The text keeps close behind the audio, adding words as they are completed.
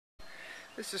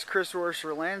This is Chris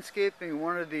Orser Landscaping.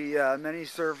 One of the many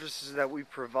services that we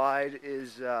provide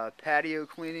is patio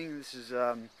cleaning. This is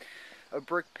a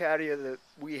brick patio that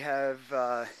we have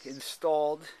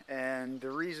installed, and the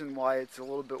reason why it's a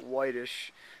little bit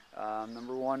whitish,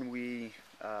 number one, we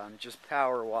just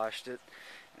power washed it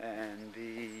and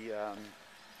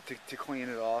to clean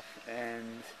it off,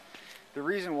 and the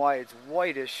reason why it's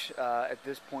whitish at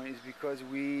this point is because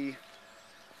we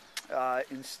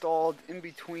installed in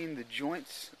between the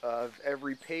joints of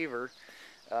every paver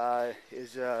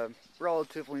is a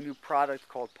relatively new product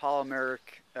called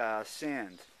polymeric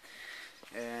sand.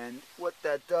 And what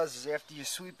that does is after you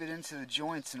sweep it into the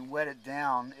joints and wet it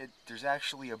down, there's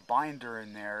actually a binder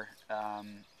in there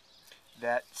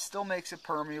that still makes it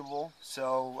permeable,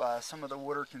 so some of the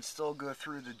water can still go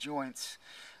through the joints.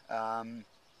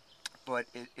 But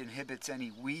it inhibits any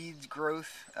weeds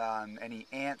growth, any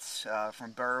ants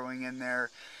from burrowing in there.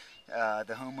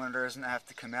 The homeowner doesn't have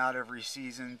to come out every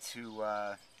season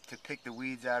to pick the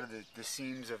weeds out of the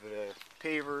seams of the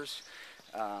pavers.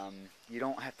 You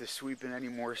don't have to sweep in any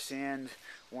more sand.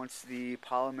 Once the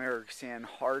polymeric sand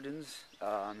hardens,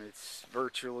 it's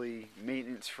virtually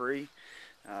maintenance free,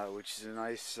 which is a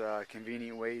nice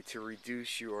convenient way to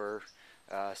reduce your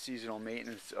seasonal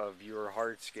maintenance of your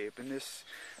hardscape. And this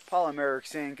polymeric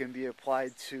sand can be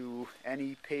applied to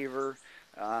any paver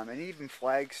and even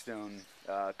flagstone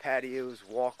patios,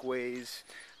 walkways,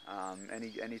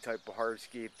 any type of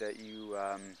hardscape that you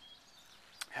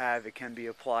have. It can be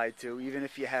applied to. Even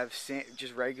if you have sand,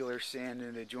 just regular sand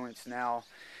in the joints now,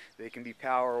 they can be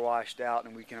power washed out,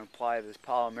 and we can apply this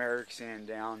polymeric sand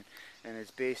down, and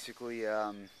it's basically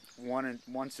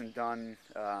once and done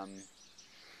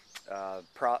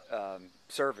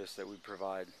service that we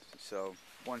provide. So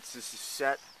once this is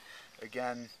set,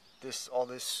 again, all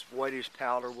this whitish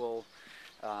powder will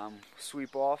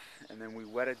sweep off, and then we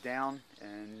wet it down,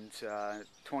 and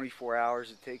 24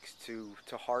 hours it takes to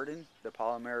harden the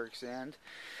polymeric sand.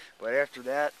 But after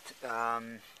that,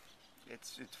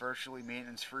 it's virtually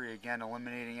maintenance free. Again,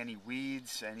 eliminating any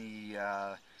weeds, any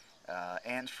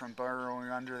ants from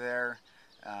burrowing under there.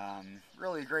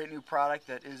 Really a great new product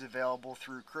that is available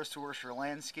through Chris Orser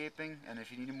Landscaping, and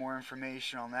if you need more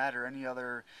information on that or any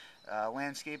other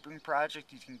landscaping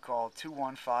project, you can call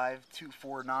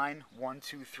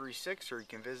 215-249-1236, or you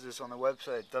can visit us on the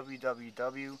website at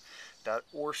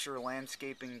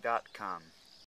www.orserlandscaping.com.